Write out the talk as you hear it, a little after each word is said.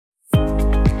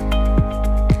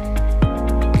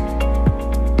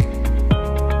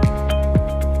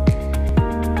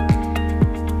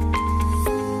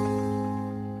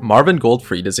Marvin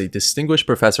Goldfried is a distinguished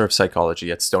professor of psychology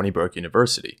at Stony Brook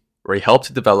University, where he helped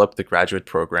to develop the graduate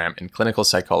program in clinical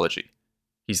psychology.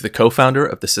 He's the co-founder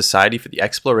of the Society for the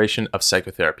Exploration of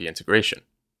Psychotherapy Integration.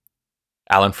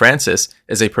 Alan Francis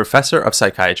is a professor of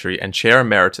psychiatry and chair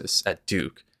emeritus at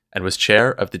Duke, and was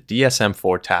chair of the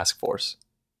DSM-IV task force.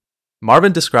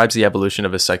 Marvin describes the evolution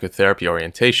of his psychotherapy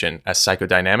orientation as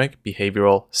psychodynamic,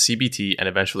 behavioral, CBT, and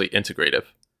eventually integrative.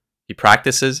 He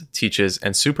practices, teaches,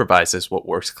 and supervises what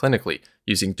works clinically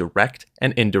using direct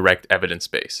and indirect evidence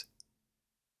base.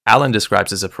 Alan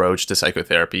describes his approach to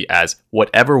psychotherapy as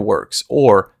whatever works,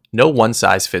 or no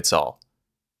one-size-fits-all.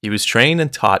 He was trained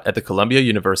and taught at the Columbia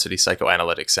University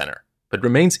Psychoanalytic Center, but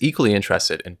remains equally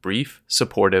interested in brief,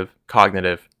 supportive,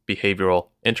 cognitive, behavioral,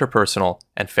 interpersonal,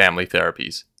 and family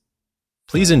therapies.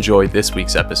 Please enjoy this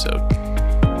week's episode.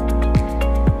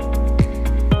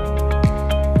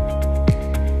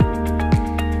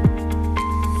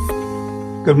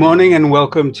 Good morning and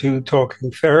welcome to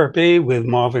Talking Therapy with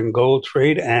Marvin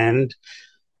Goldfried and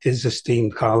his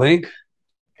esteemed colleague.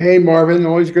 Hey, Marvin.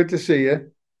 Always good to see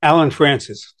you. Alan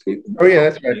Francis. Oh, yeah,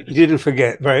 that's right. You didn't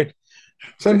forget, right?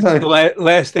 Sometimes. The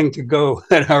last thing to go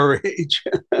at our age.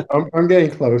 I'm getting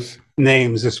close.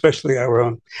 Names, especially our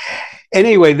own.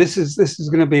 Anyway, this is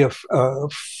going to be a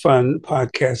fun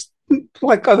podcast,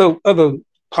 like other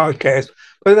podcasts,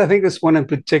 but I think this one in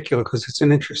particular because it's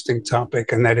an interesting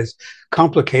topic, and that is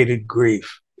complicated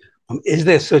grief. Is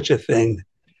there such a thing?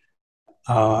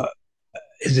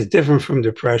 Is it different from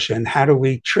depression? How do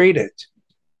we treat it?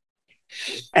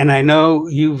 And I know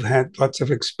you've had lots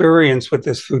of experience with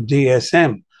this through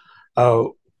DSM.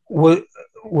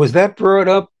 Was that brought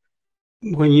up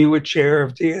when you were chair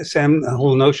of DSM, the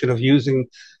whole notion of using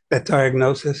that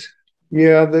diagnosis?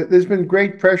 Yeah, there's been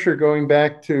great pressure going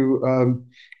back to,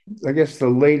 I guess, the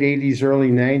late 80s,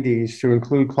 early 90s to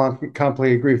include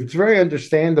complicated grief. It's very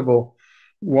understandable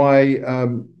why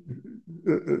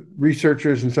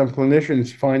researchers and some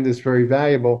clinicians find this very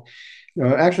valuable.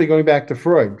 Actually, going back to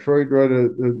Freud wrote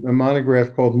a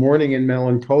monograph called Mourning and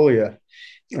Melancholia,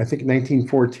 I think in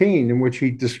 1914, in which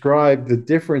he described the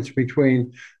difference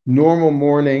between normal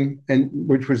mourning, and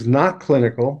which was not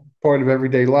clinical, part of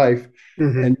everyday life,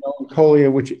 and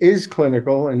melancholia, which is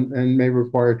clinical and may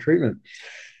require treatment.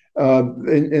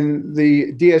 In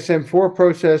the DSM-IV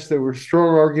process, there were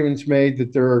strong arguments made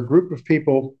that there are a group of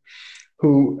people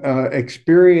who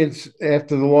experience,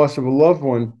 after the loss of a loved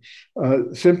one,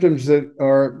 symptoms that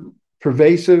are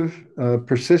pervasive,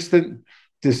 persistent,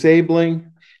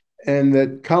 disabling, and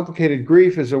that complicated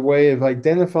grief is a way of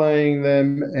identifying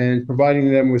them and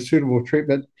providing them with suitable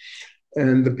treatment.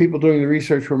 And the people doing the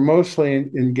research were mostly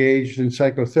engaged in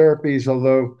psychotherapies,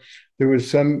 although there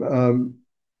was some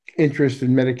interest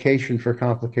in medication for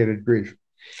complicated grief.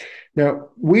 Now,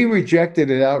 we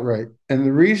rejected it outright. And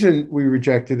the reason we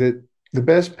rejected it, the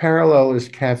best parallel is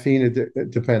caffeine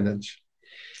dependence.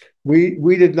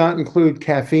 We did not include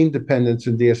caffeine dependence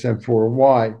in DSM-IV.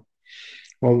 Why?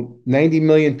 Well, 90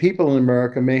 million people in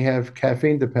America may have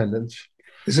caffeine dependence.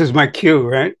 This is my cue,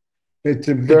 right? It's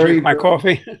a very... Drink my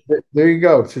coffee? There you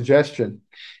go, suggestion,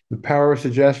 the power of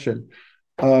suggestion.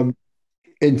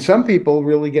 And some people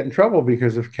really get in trouble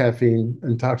because of caffeine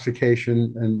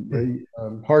intoxication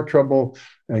and heart trouble,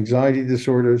 anxiety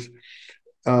disorders.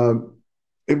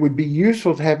 It would be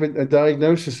useful to have a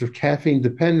diagnosis of caffeine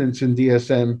dependence in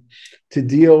DSM to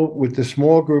deal with the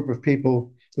small group of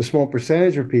people, the small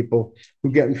percentage of people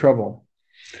who get in trouble.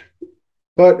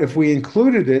 But if we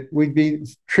included it, we'd be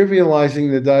trivializing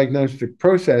the diagnostic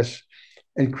process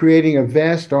and creating a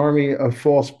vast army of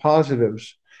false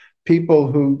positives, people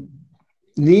who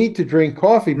need to drink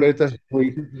coffee, but it doesn't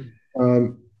really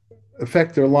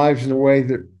affect their lives in a way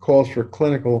that calls for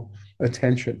clinical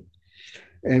attention.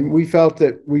 And we felt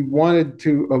that we wanted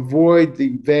to avoid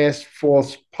the vast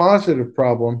false positive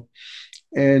problem.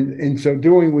 And in so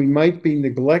doing, we might be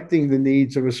neglecting the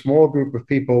needs of a small group of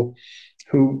people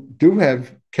who do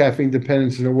have caffeine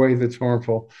dependence in a way that's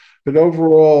harmful. But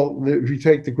overall, if you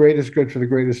take the greatest good for the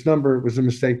greatest number, it was a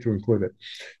mistake to include it.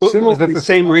 Was that the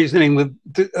same reasoning with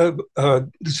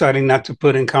deciding not to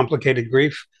put in complicated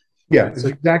grief? Yeah, it's the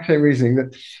exact same reasoning.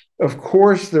 That, of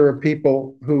course, there are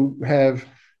people who have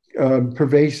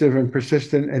pervasive and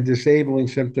persistent and disabling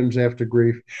symptoms after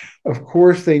grief. Of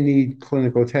course, they need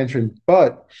clinical attention,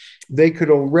 but they could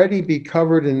already be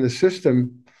covered in the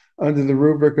system under the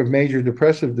rubric of major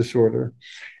depressive disorder.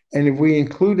 And if we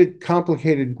included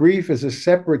complicated grief as a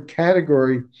separate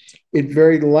category, it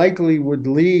very likely would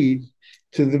lead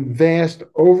to the vast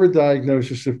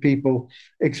overdiagnosis of people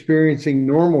experiencing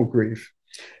normal grief,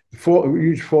 a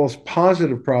huge false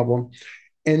positive problem.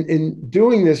 And in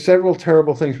doing this, several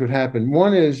terrible things would happen.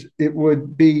 One is it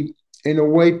would be, in a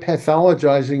way,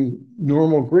 pathologizing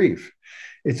normal grief.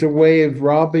 It's a way of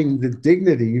robbing the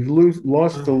dignity. You've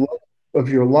lost the love of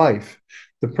your life,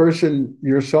 the person,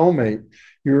 your soulmate.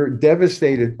 You're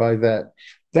devastated by that.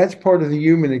 That's part of the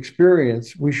human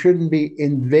experience. We shouldn't be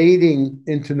invading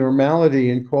into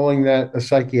normality and calling that a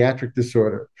psychiatric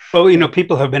disorder. Well,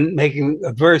 people have been making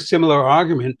a very similar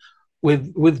argument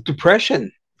with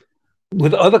depression,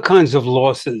 with other kinds of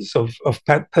losses of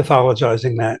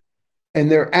pathologizing that. And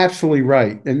they're absolutely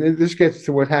right. And this gets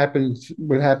to what happened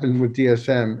with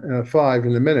DSM-IV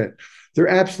in a minute. They're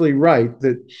absolutely right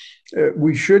that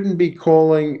we shouldn't be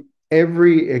calling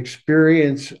every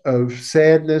experience of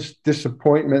sadness,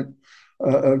 disappointment,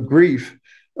 grief.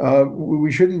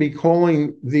 We shouldn't be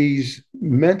calling these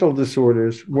mental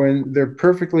disorders when they're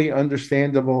perfectly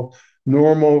understandable,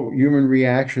 normal human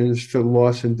reactions to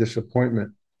loss and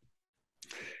disappointment.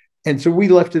 And so we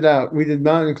left it out. We did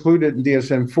not include it in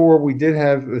DSM-IV. We did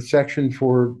have a section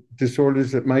for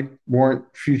disorders that might warrant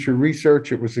future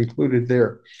research. It was included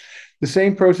there. The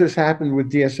same process happened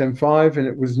with DSM-V, and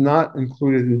it was not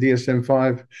included in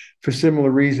DSM-V for similar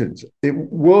reasons. It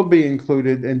will be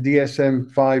included in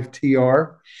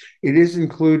DSM-V-TR. It is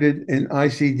included in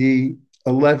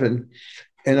ICD-11.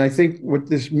 And I think what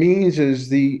this means is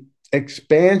the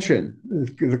expansion,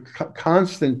 the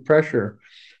constant pressure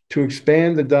to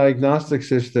expand the diagnostic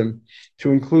system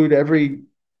to include every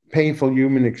painful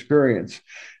human experience.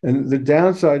 And the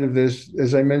downside of this,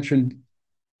 as I mentioned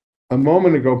a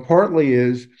moment ago, partly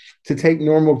is to take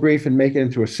normal grief and make it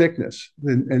into a sickness.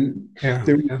 And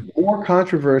there's more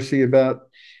controversy about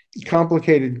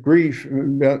complicated grief.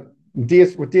 About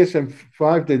what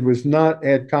DSM-V did was not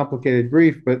add complicated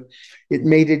grief, but it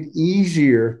made it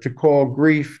easier to call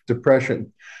grief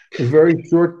depression. A very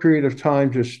short period of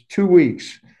time, just 2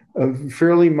 weeks of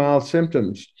fairly mild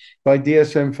symptoms by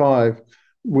DSM-V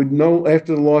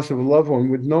after the loss of a loved one,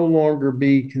 would no longer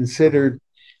be considered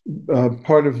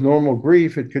part of normal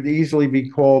grief. It could easily be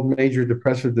called major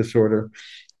depressive disorder.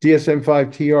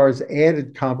 DSM-V-TR has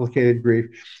added complicated grief.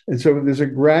 And so there's a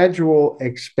gradual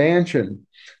expansion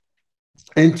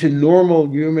into normal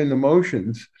human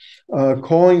emotions,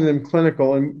 calling them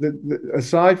clinical. And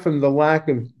aside from the lack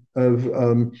of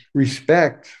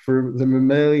respect for the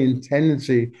mammalian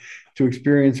tendency to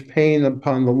experience pain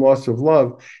upon the loss of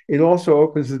love, it also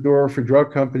opens the door for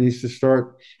drug companies to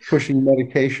start pushing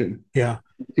medication. Yeah,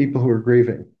 people who are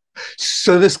grieving.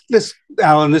 So this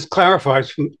Alan, this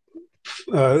clarifies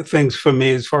things for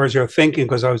me as far as your thinking,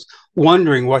 because I was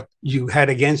wondering what you had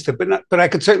against it, but I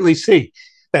could certainly see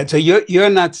that. So you're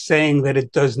not saying that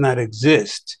it does not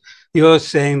exist. You're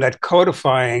saying that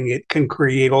codifying it can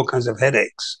create all kinds of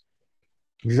headaches.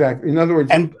 Exactly. In other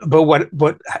words, but what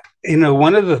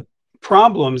one of the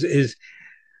problems is,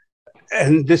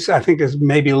 and this I think is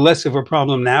maybe less of a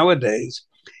problem nowadays,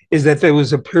 is that there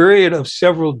was a period of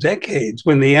several decades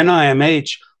when the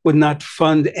NIMH would not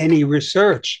fund any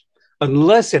research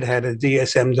unless it had a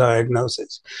DSM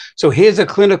diagnosis. So here's a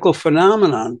clinical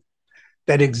phenomenon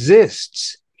that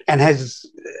exists and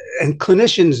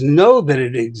clinicians know that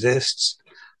it exists,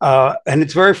 and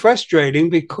it's very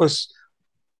frustrating because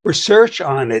research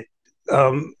on it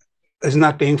is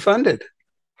not being funded.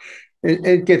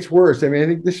 It gets worse. I mean, I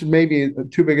think this is maybe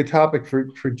too big a topic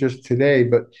for just today,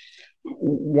 but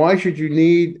why should you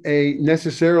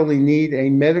necessarily need a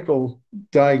medical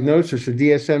diagnosis, a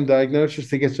DSM diagnosis,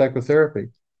 to get psychotherapy?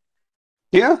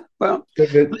 Yeah, well,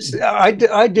 I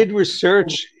did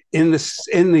research in the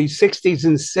 60s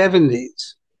and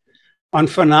 70s on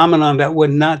phenomena that were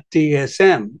not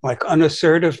DSM, like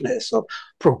unassertiveness or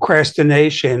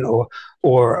procrastination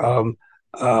or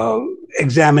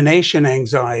examination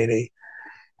anxiety.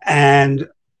 And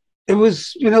it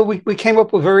was, we came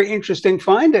up with very interesting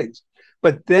findings.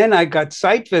 But then I got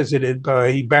site visited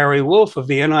by Barry Wolf of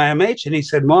the NIMH, and he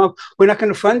said, "Marv, we're not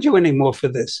going to fund you anymore for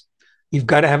this. You've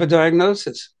got to have a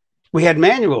diagnosis." We had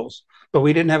manuals, but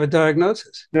we didn't have a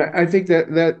diagnosis. I think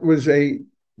that was a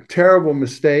terrible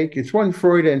mistake. It's one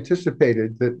Freud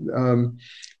anticipated, that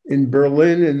in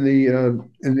Berlin in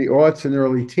the aughts and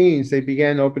early teens, they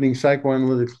began opening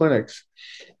psychoanalytic clinics.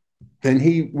 And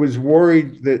he was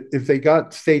worried that if they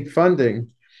got state funding,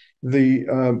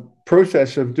 the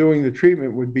process of doing the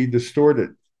treatment would be distorted.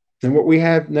 And what we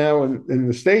have now in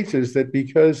the States is that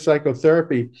because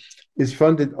psychotherapy is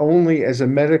funded only as a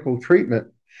medical treatment,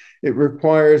 it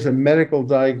requires a medical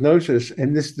diagnosis,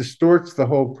 and this distorts the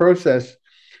whole process,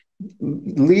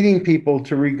 leading people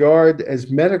to regard as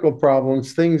medical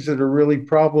problems things that are really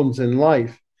problems in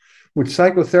life, which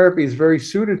psychotherapy is very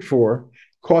suited for,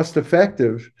 cost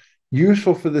effective,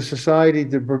 useful for the society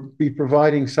to be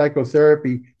providing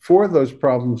psychotherapy for those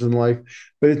problems in life,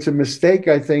 but it's a mistake,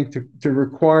 I think, to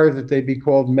require that they be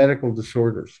called medical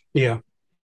disorders. Yeah.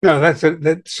 No,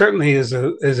 that certainly is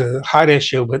a hot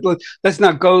issue, but let's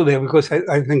not go there, because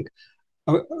I think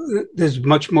there's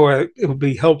much more it would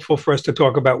be helpful for us to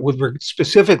talk about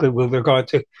specifically with regard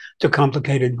to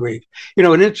complicated grief. You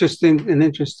know, an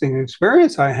interesting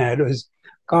experience I had was,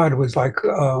 God, it was like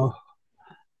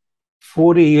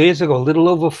 40 years ago, a little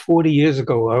over 40 years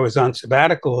ago. I was on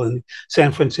sabbatical in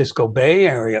San Francisco Bay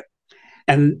Area,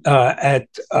 and at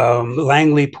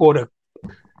Langley Porter,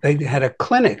 they had a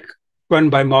clinic run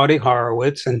by Marty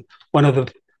Horowitz, and one of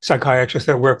the psychiatrists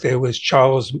that worked there was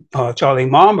Charlie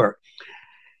Marmer.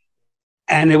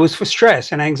 And it was for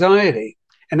stress and anxiety.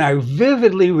 And I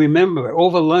vividly remember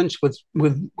over lunch with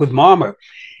Marmer,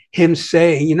 him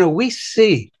saying, you know, we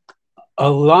see a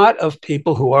lot of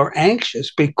people who are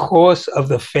anxious because of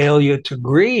the failure to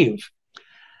grieve.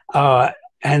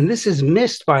 And this is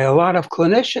missed by a lot of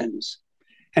clinicians.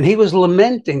 And he was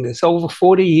lamenting this over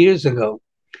 40 years ago,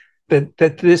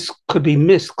 that this could be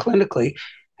missed clinically.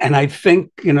 And I think,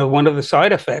 you know, one of the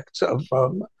side effects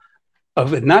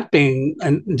of it not being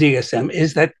a DSM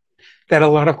is that a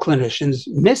lot of clinicians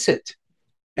miss it.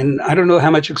 And I don't know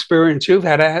how much experience you've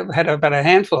had. I have had about a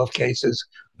handful of cases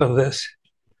of this.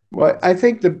 Well, I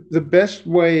think the best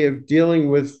way of dealing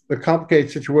with a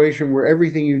complicated situation where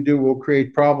everything you do will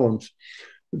create problems,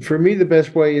 for me, the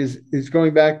best way is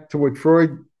going back to what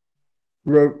Freud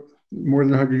wrote more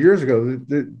than 100 years ago,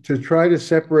 to try to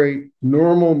separate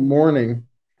normal mourning,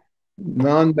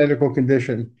 non-medical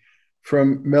condition,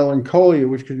 from melancholia,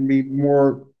 which can be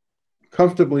more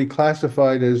comfortably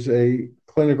classified as a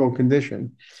clinical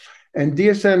condition. And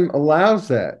DSM allows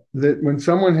that when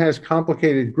someone has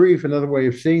complicated grief, another way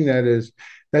of seeing that is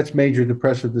that's major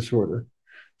depressive disorder,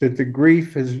 that the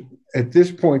grief has at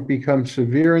this point become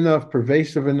severe enough,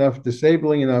 pervasive enough,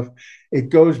 disabling enough, it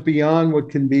goes beyond what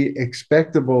can be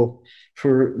expectable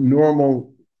for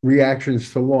normal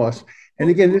reactions to loss. And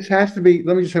again, this has to be,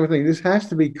 let me just say one thing, this has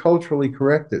to be culturally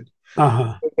corrected.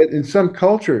 Uh-huh. But in some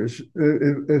cultures,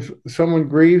 if someone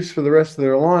grieves for the rest of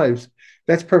their lives,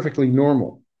 that's perfectly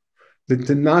normal. That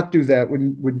to not do that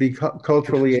would be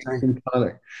culturally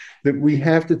asymptotic. That we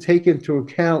have to take into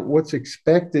account what's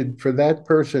expected for that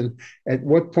person at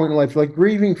what point in life. Like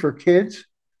grieving for kids,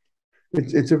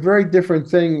 it's a very different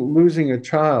thing losing a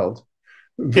child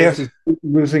versus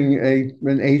losing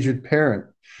an aged parent.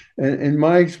 And in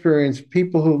my experience,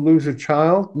 people who lose a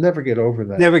child never get over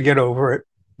that. Never get over it.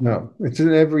 No, it's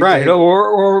an everyday. Right,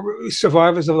 or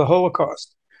survivors of the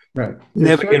Holocaust. Right.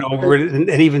 Never get over it, and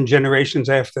even generations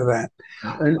after that.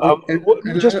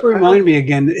 And just to remind me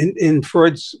again, in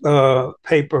Freud's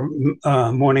paper,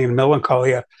 Mourning and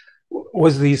Melancholia,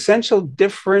 was the essential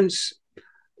difference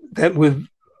that with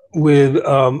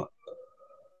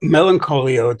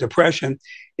melancholia or depression,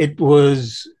 he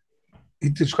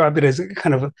described it as a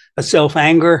kind of a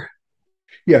self-anger,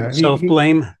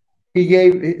 self-blame. He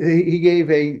gave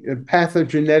a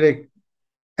pathogenetic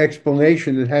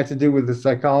explanation that had to do with the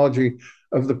psychology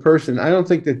of the person. I don't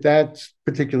think that that's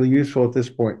particularly useful at this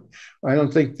point. I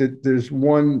don't think that there's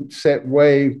one set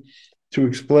way to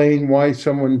explain why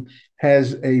someone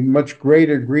has a much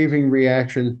greater grieving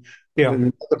reaction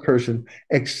than another person,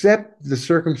 except the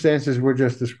circumstances we're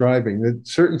just describing, that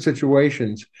certain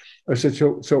situations are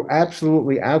so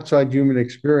absolutely outside human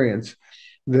experience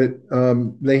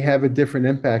that they have a different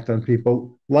impact on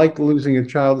people, like losing a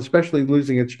child, especially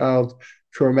losing a child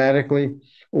traumatically,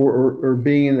 or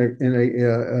being in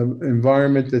an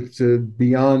environment that's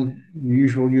beyond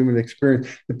usual human experience.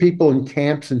 The people in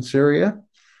camps in Syria,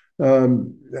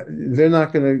 they're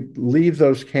not going to leave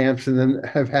those camps and then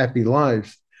have happy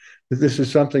lives. That this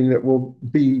is something that will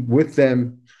be with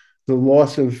them. The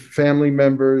loss of family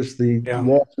members, the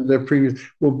loss of their previous,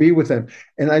 will be with them.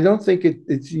 And I don't think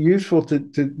it's useful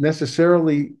to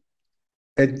necessarily,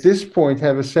 at this point,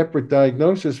 have a separate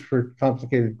diagnosis for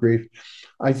complicated grief.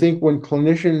 I think when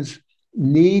clinicians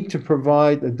need to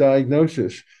provide a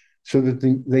diagnosis so that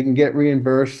they can get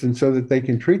reimbursed and so that they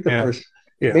can treat the person,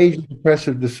 major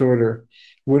depressive disorder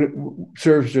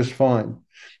serves just fine.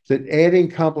 That adding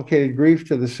complicated grief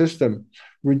to the system,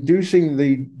 reducing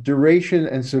the duration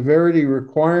and severity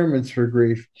requirements for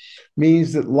grief,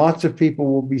 means that lots of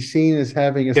people will be seen as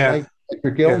having a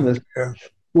psychiatric illness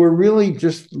who are really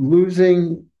just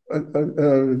losing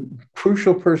a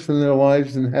crucial person in their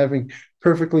lives and having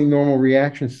perfectly normal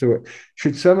reactions to it.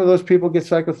 Should some of those people get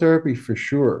psychotherapy? For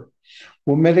sure.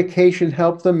 Will medication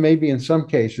help them? Maybe in some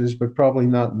cases, but probably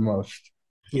not in most.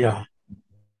 Yeah.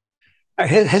 I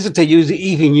hesitate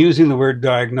even using the word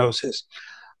diagnosis.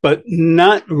 but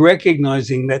not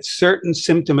recognizing that certain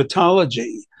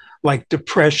symptomatology, like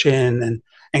depression and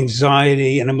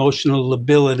anxiety and emotional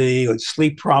lability or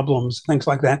sleep problems, things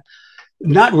like that,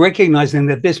 not recognizing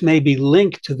that this may be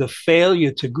linked to the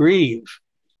failure to grieve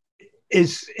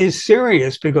is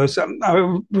serious. Because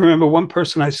I remember one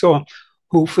person I saw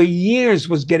who for years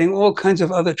was getting all kinds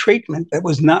of other treatment that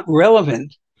was not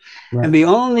relevant. Right. And the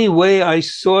only way I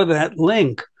saw that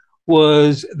link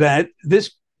was that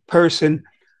this person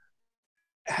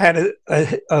had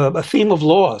a theme of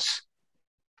loss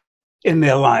in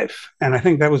their life. And I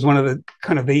think that was one of the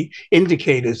kind of the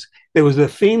indicators. There was a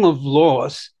theme of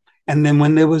loss. And then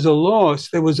when there was a loss,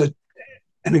 there was an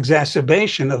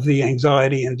exacerbation of the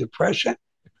anxiety and depression.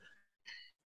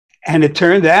 And it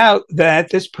turned out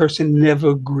that this person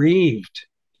never grieved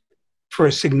for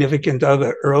a significant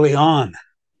other early on.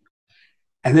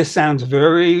 And this sounds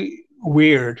very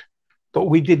weird, but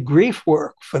we did grief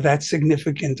work for that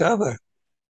significant other.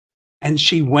 And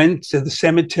she went to the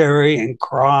cemetery and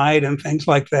cried and things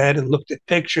like that, and looked at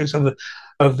pictures of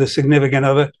the significant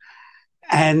other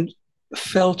and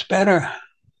felt better.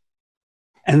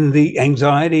 And the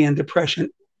anxiety and depression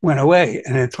went away.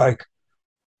 And it's like,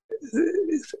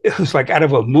 it was like out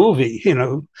of a movie, you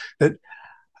know, that.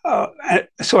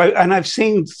 I've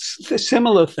seen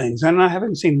similar things, and I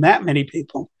haven't seen that many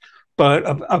people, but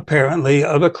apparently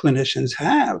other clinicians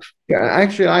have. Yeah,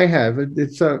 actually, I have.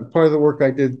 It's part of the work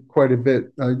I did quite a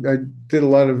bit. I did a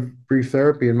lot of brief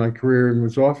therapy in my career and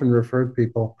was often referred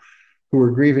people who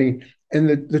were grieving.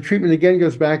 And the treatment, again,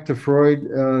 goes back to Freud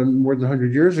more than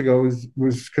 100 years ago,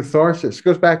 was catharsis. It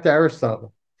goes back to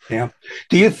Aristotle. Yeah.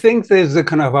 Do you think there's a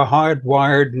kind of a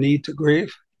hardwired need to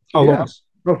grieve? Oh, yes.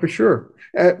 Oh, for sure.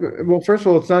 Well, first of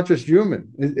all, it's not just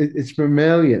human. It's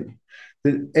mammalian.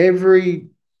 That every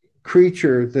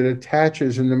creature that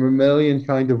attaches in the mammalian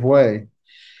kind of way,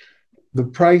 the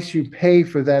price you pay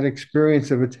for that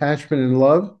experience of attachment and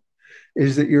love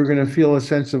is that you're going to feel a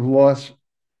sense of loss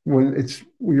when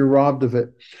you're robbed of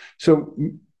it. So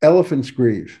elephants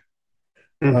grieve.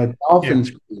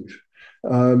 Dolphins grieve.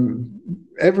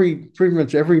 Pretty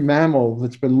much every mammal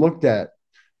that's been looked at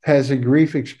has a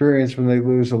grief experience when they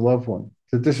lose a loved one.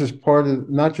 That this is part of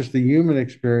not just the human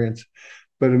experience,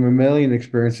 but a mammalian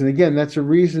experience. And again, that's a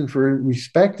reason for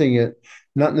respecting it,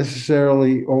 not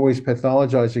necessarily always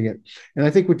pathologizing it. And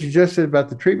I think what you just said about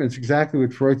the treatment is exactly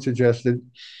what Freud suggested,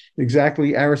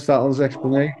 exactly Aristotle's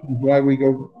explanation of why we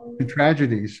go to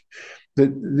tragedies.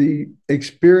 That the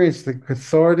experience, the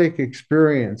cathartic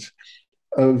experience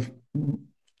of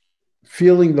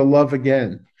feeling the love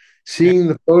again, seeing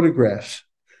the photographs.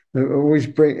 I always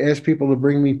ask people to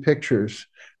bring me pictures,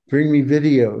 bring me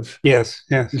videos. Yes,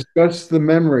 yes. Discuss the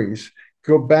memories.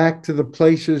 Go back to the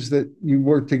places that you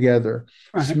were together.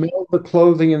 Right. Smell the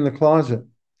clothing in the closet.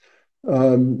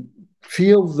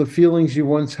 Feel the feelings you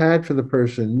once had for the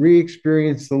person.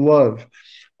 Re-experience the love.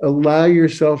 Allow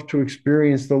yourself to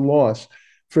experience the loss.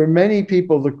 For many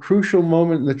people, the crucial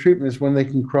moment in the treatment is when they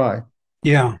can cry.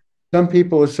 Yeah. Some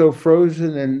people are so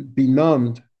frozen and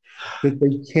benumbed that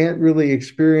they can't really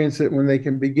experience it. When they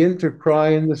can begin to cry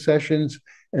in the sessions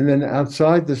and then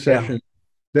outside the session,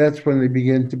 that's when they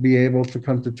begin to be able to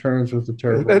come to terms with the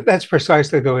terrible. That's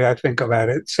precisely the way I think about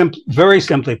it. Very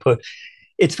simply put,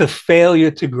 it's the failure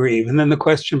to grieve. And then the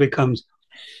question becomes,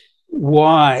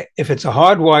 why? If it's a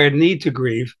hardwired need to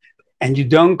grieve and you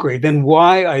don't grieve, then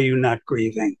why are you not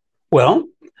grieving? Well,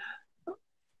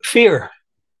 fear.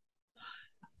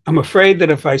 I'm afraid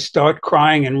that if I start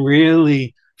crying and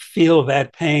really feel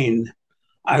that pain,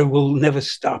 I will never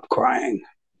stop crying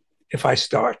if I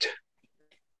start.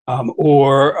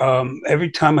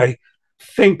 Every time I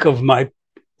think of my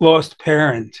lost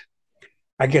parent,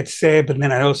 I get sad, but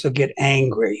then I also get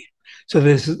angry. So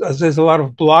there's a lot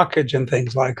of blockage and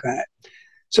things like that.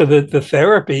 So the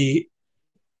therapy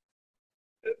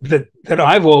that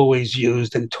I've always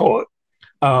used and taught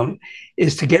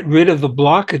is to get rid of the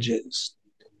blockages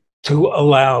to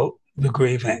allow the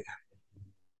grieving.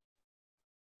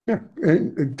 Yeah,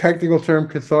 a technical term,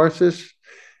 catharsis.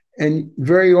 And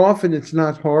very often it's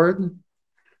not hard.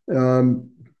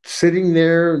 Sitting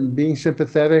there and being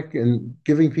sympathetic and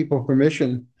giving people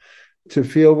permission to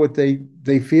feel what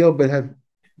they feel, but have...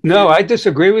 No, I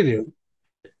disagree with you.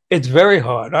 It's very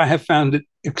hard. I have found it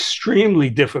extremely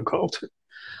difficult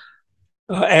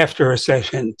after a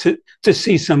session to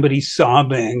see somebody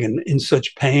sobbing and in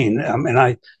such pain.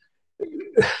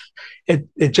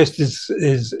 It just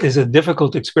is a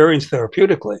difficult experience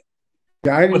therapeutically.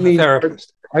 Yeah, I didn't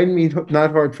mean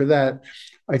not hard for that.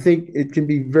 I think it can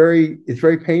be it's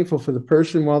very painful for the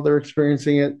person while they're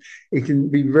experiencing it. It can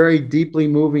be very deeply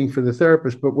moving for the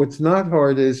therapist, but what's not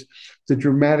hard is the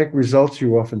dramatic results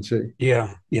you often see.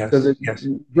 Yeah, yes, So that yes.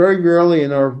 very rarely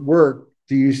in our work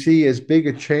do you see as big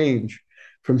a change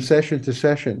from session to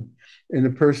session in a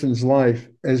person's life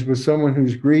as with someone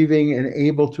who's grieving and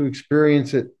able to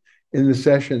experience it in the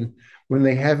session when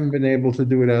they haven't been able to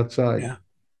do it outside. Yeah.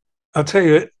 I'll tell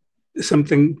you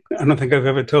something, I don't think I've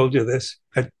ever told you this,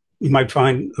 that you might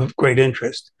find of great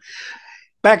interest.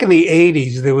 Back in the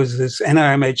 80s, there was this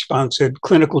NIMH-sponsored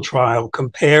clinical trial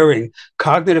comparing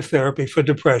cognitive therapy for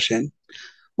depression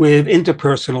with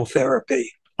interpersonal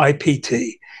therapy,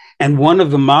 IPT. And one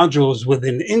of the modules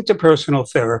within interpersonal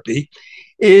therapy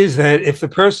is that if the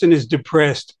person is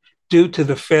depressed due to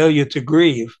the failure to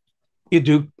grieve, you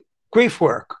do grief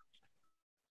work.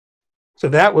 So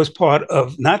that was part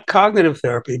of not cognitive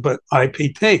therapy, but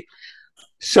IPT.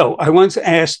 So I once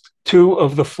asked 2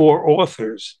 of the 4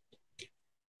 authors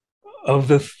of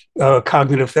the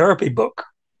cognitive therapy book,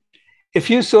 if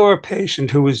you saw a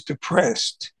patient who was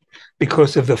depressed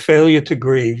because of the failure to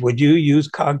grieve, would you use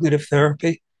cognitive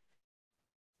therapy?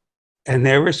 And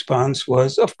their response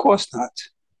was, of course not.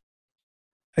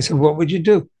 I said, what would you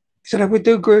do? He said, I would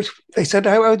do grief. They said,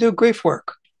 I would do grief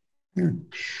work.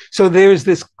 So there's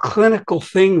this clinical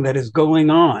thing that is going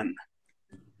on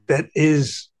that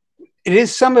is,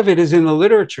 some of it is in the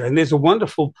literature. And there's a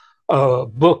wonderful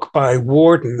book by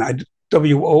Worden,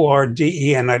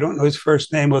 Worden. I don't know his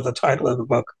first name or the title of the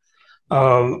book.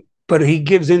 But he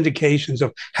gives indications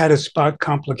of how to spot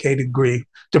complicated grief,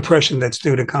 depression that's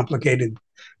due to complicated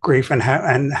grief, and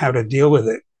how to deal with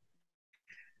it.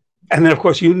 And then, of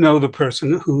course, you know the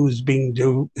person who's doing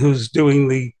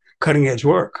the cutting edge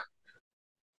work,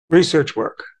 research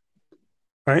work,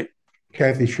 right?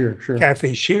 Kathy Shear, sure.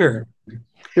 Kathy Shear.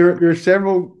 There are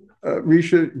several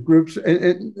research groups,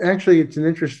 and actually, it's an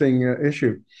interesting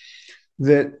issue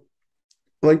that,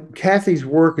 like, Kathy's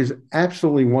work is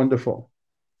absolutely wonderful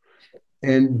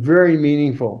and very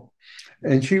meaningful.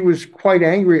 And she was quite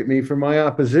angry at me for my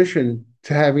opposition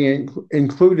to having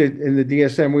included in the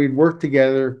DSM. We'd worked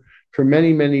together for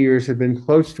many, many years, had been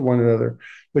close to one another,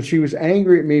 but she was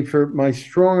angry at me for my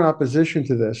strong opposition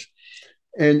to this.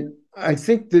 And I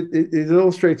think that it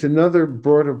illustrates another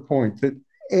broader point, that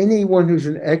anyone who's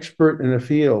an expert in a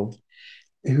field,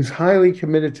 who's highly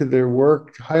committed to their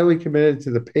work, highly committed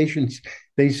to the patients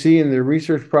they see in their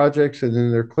research projects and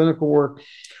in their clinical work,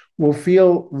 will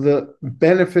feel the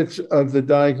benefits of the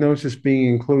diagnosis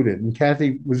being included. And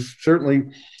Kathy was certainly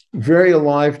very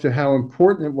alive to how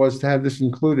important it was to have this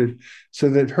included so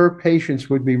that her patients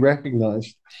would be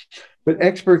recognized. But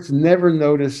experts never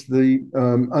notice the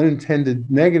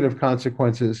unintended negative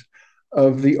consequences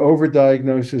of the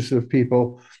overdiagnosis of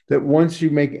people, that once you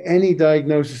make any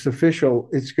diagnosis official,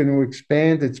 it's going to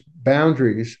expand its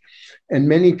boundaries. And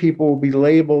many people will be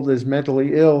labeled as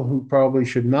mentally ill who probably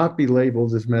should not be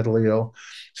labeled as mentally ill.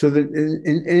 So that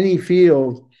in any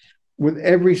field, with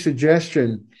every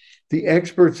suggestion, the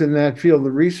experts in that field,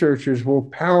 the researchers, will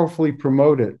powerfully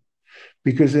promote it,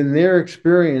 because in their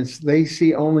experience, they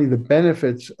see only the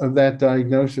benefits of that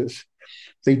diagnosis.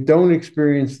 They don't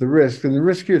experience the risk. And the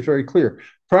risk here is very clear.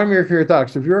 Primary care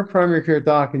docs, if you're a primary care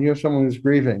doc and you have someone who's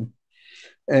grieving,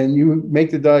 and you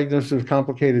make the diagnosis of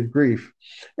complicated grief,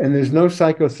 and there's no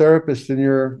psychotherapist in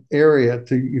your area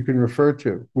you can refer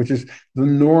to, which is the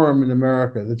norm in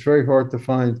America. It's very hard to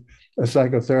find a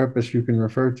psychotherapist you can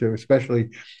refer to, especially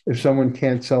if someone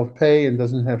can't self-pay and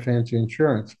doesn't have fancy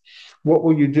insurance. What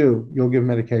will you do? You'll give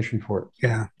medication for it.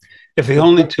 Yeah. If the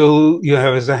only tool you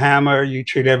have is a hammer, you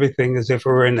treat everything as if it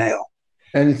were a nail.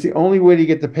 And it's the only way to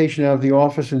get the patient out of the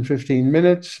office in 15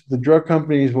 minutes. The drug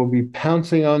companies will be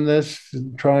pouncing on this,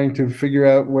 trying to figure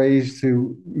out ways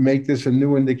to make this a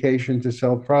new indication to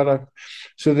sell product,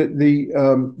 so that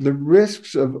the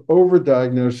risks of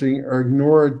overdiagnosing are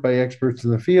ignored by experts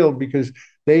in the field, because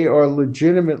they are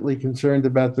legitimately concerned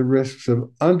about the risks of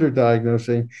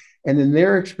underdiagnosing. And in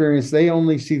their experience, they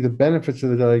only see the benefits of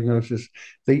the diagnosis.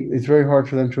 It's very hard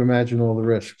for them to imagine all the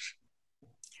risks.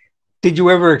 Did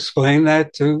you ever explain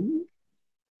that to?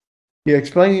 Yeah,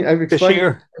 I've explained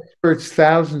to experts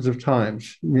thousands of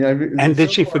times. And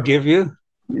did she forgive you?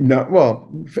 No,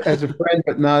 well, as a friend,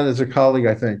 but not as a colleague,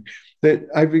 I think. That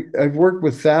I've worked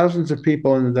with thousands of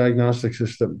people in the diagnostic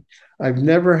system. I've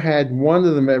never had one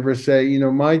of them ever say,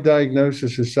 my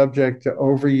diagnosis is subject to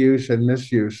overuse and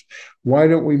misuse. Why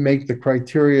don't we make the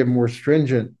criteria more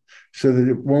stringent so that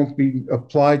it won't be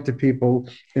applied to people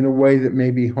in a way that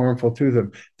may be harmful to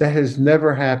them? That has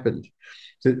never happened.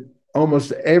 That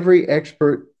almost every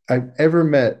expert I've ever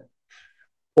met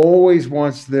always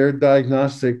wants their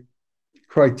diagnostic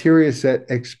criteria set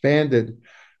expanded.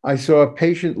 I saw a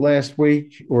patient last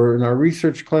week, or in our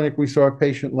research clinic, we saw a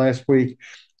patient last week,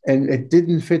 and it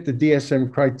didn't fit the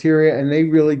DSM criteria, and they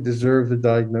really deserve the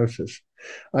diagnosis.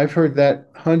 I've heard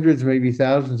that hundreds, maybe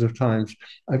thousands of times.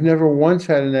 I've never once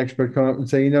had an expert come up and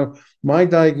say, my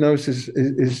diagnosis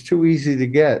is too easy to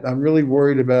get. I'm really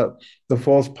worried about the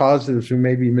false positives who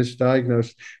may be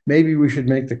misdiagnosed. Maybe we should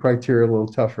make the criteria a little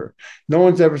tougher. No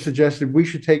one's ever suggested we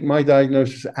should take my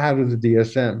diagnosis out of the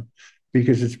DSM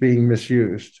because it's being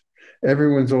misused.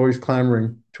 Everyone's always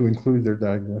clamoring to include their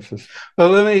diagnosis. Well,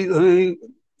 let me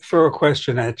throw a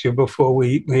question at you before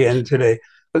we end today.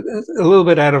 A little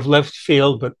bit out of left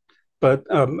field, but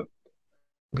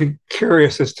be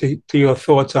curious as to your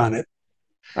thoughts on it.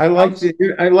 I like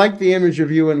the image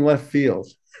of you in left field.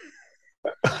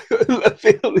 Left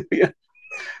field, yeah.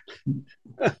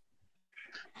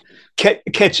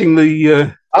 Catching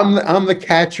the. I'm the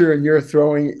catcher, and you're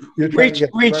throwing.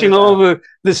 Reaching over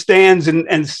the stands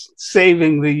and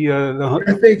saving the.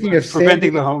 You're thinking of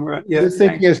preventing the home run. Yeah, you're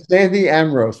thinking of Sandy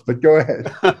Ambrose, but go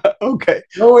ahead. Okay.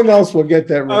 No one else will get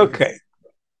that right. Okay.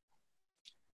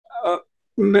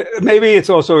 Maybe it's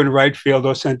also in right field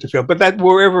or center field, but that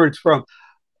wherever it's from.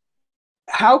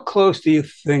 How close do you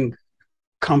think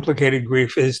complicated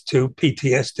grief is to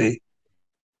PTSD?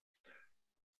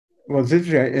 Well, it's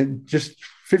interesting. Just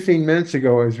 15 minutes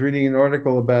ago, I was reading an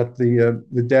article about the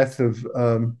death of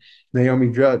Naomi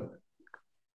Judd,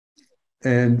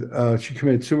 and she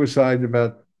committed suicide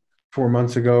about 4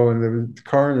 months ago, and the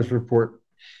coroner's report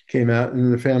came out,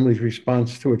 and the family's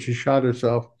response to it. She shot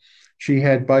herself. She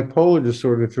had bipolar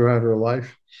disorder throughout her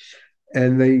life,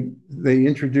 and they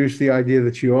introduced the idea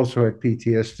that she also had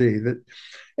PTSD. That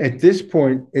at this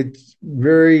point, it's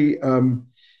very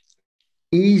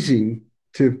easy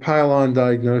to pile on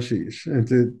diagnoses and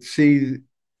to see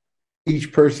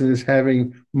each person as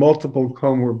having multiple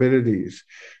comorbidities,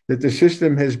 that the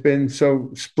system has been so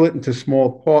split into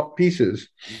small pieces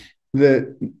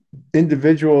that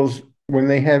individuals, when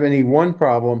they have any one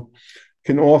problem,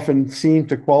 can often seem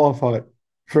to qualify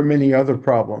for many other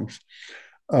problems.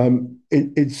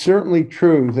 It's certainly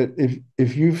true that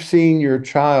if you've seen your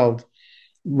child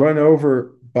run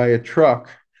over by a truck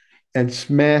and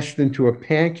smashed into a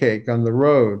pancake on the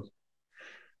road,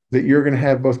 that you're going to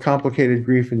have both complicated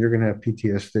grief and you're going to have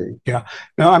PTSD. Yeah.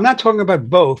 No, I'm not talking about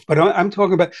both, but I'm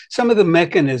talking about some of the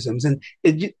mechanisms. And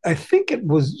I think it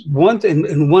was once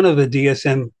in one of the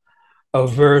DSM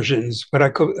versions, but I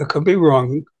could be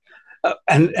wrong.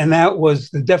 And that was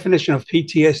the definition of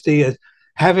PTSD as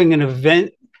having an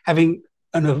event, having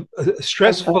a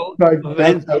stressful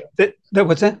event.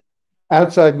 What's that?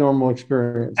 Outside normal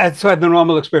experience. Outside the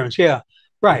normal experience, yeah.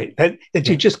 Right. That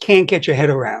you just can't get your head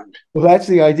around. Well, that's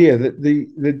the idea, that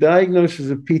the diagnosis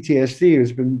of PTSD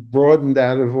has been broadened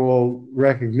out of all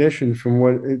recognition from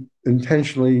what it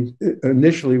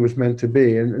initially was meant to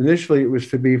be. And initially it was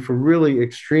to be for really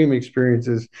extreme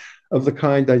experiences of the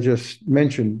kind I just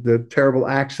mentioned, the terrible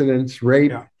accidents,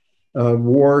 rape,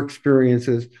 war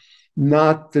experiences,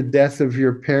 not the death of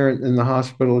your parent in the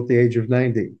hospital at the age of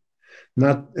 90.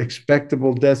 Not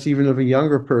expectable deaths even of a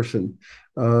younger person.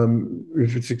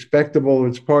 If it's expectable,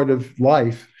 it's part of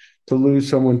life to lose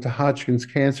someone to Hodgkin's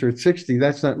cancer at 60.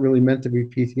 That's not really meant to be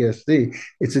PTSD.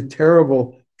 It's a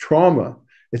terrible trauma.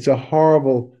 It's a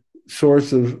horrible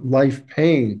source of life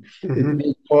pain. Mm-hmm. It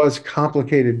may cause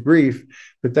complicated grief,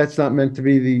 but that's not meant to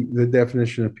be the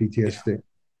definition of PTSD. Yeah.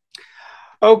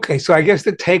 Okay, so I guess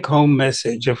the take-home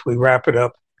message, if we wrap it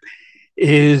up,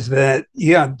 is that,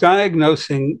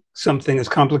 diagnosing something as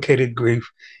complicated grief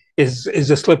is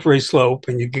a slippery slope,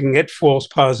 and you can get false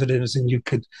positives, and you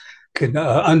could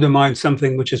undermine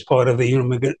something which is part of the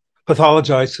human,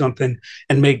 pathologize something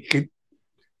and make it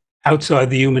outside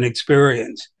the human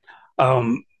experience.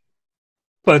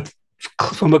 But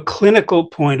from a clinical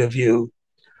point of view,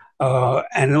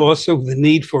 and also the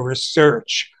need for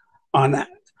research on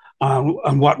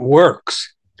what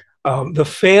works, the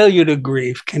failure to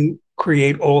grieve can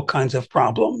create all kinds of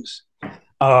problems.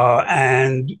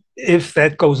 And if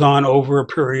that goes on over a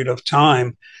period of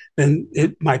time, then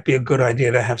it might be a good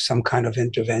idea to have some kind of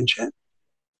intervention.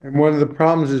 And one of the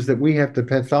problems is that we have to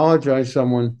pathologize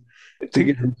someone to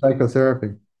get them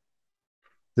psychotherapy.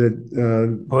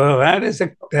 Well,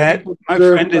 that my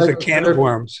friend is a can of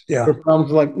worms. Yeah.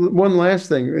 Problems like one last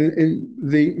thing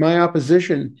in my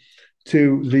opposition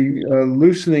to the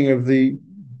loosening of the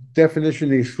definition,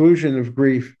 the exclusion of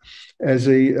grief as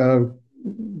a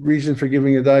reason for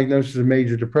giving a diagnosis of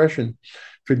major depression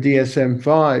for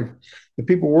DSM-IV. The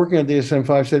people working on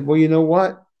DSM-IV said, well, you know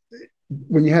what?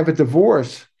 When you have a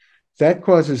divorce, That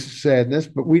causes sadness,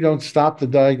 but we don't stop the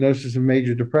diagnosis of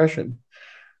major depression.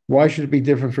 Why should it be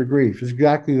different for grief? It's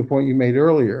exactly the point you made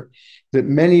earlier, that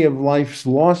many of life's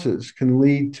losses can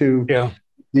lead to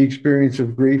the experience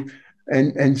of grief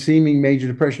and seeming major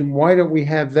depression. Why don't we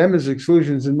have them as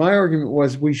exclusions? And my argument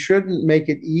was we shouldn't make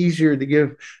it easier to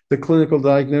give the clinical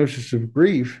diagnosis of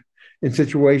grief in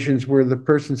situations where the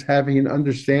person's having an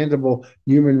understandable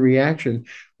human reaction.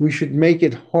 We should make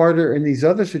it harder in these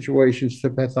other situations to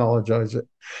pathologize it.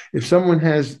 If someone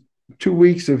has 2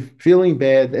 weeks of feeling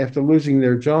bad after losing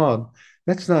their job,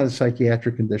 that's not a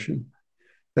psychiatric condition.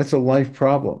 That's a life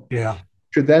problem. Yeah.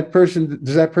 Does that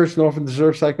person often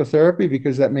deserve psychotherapy?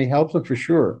 Because that may help them for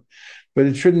sure, but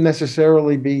it shouldn't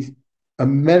necessarily be a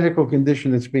medical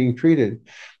condition that's being treated.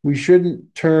 We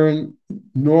shouldn't turn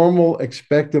normal,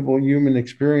 expectable human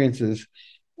experiences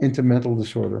into mental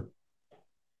disorder.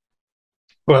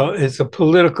 Well, it's a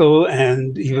political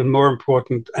and, even more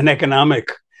important, an economic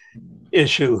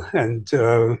issue. And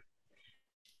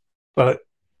but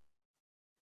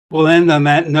we'll end on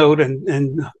that note,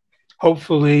 and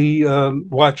hopefully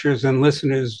watchers and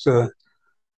listeners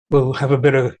will have a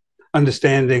better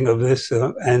understanding of this.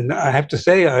 And I have to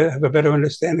say, I have a better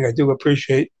understanding. I do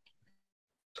appreciate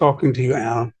talking to you,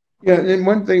 Alan. Yeah, and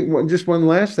one thing, just one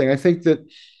last thing. I think that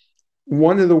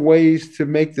one of the ways to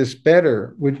make this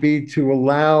better would be to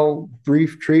allow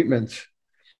brief treatments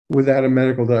without a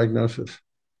medical diagnosis.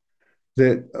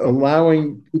 That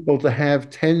allowing people to have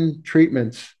 10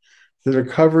 treatments that are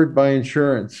covered by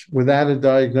insurance without a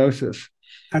diagnosis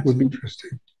would be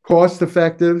interesting. Cost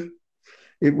effective.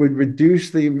 It would reduce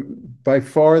by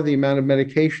far the amount of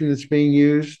medication that's being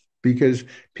used, because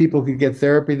people could get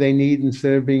therapy they need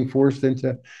instead of being forced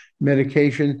into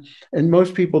medication. And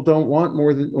most people don't want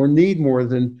more than, or need more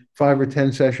than 5 or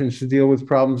 10 sessions to deal with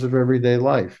problems of everyday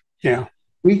life. Yeah.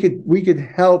 We could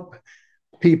help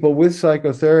people with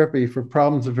psychotherapy for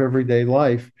problems of everyday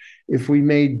life if we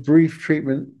made brief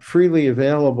treatment freely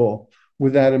available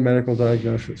without a medical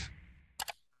diagnosis.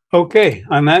 Okay,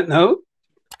 on that note,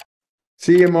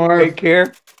 see you, Marv. Take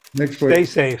care. Next week. Stay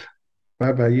safe.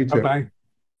 Bye-bye. You too. Bye-bye.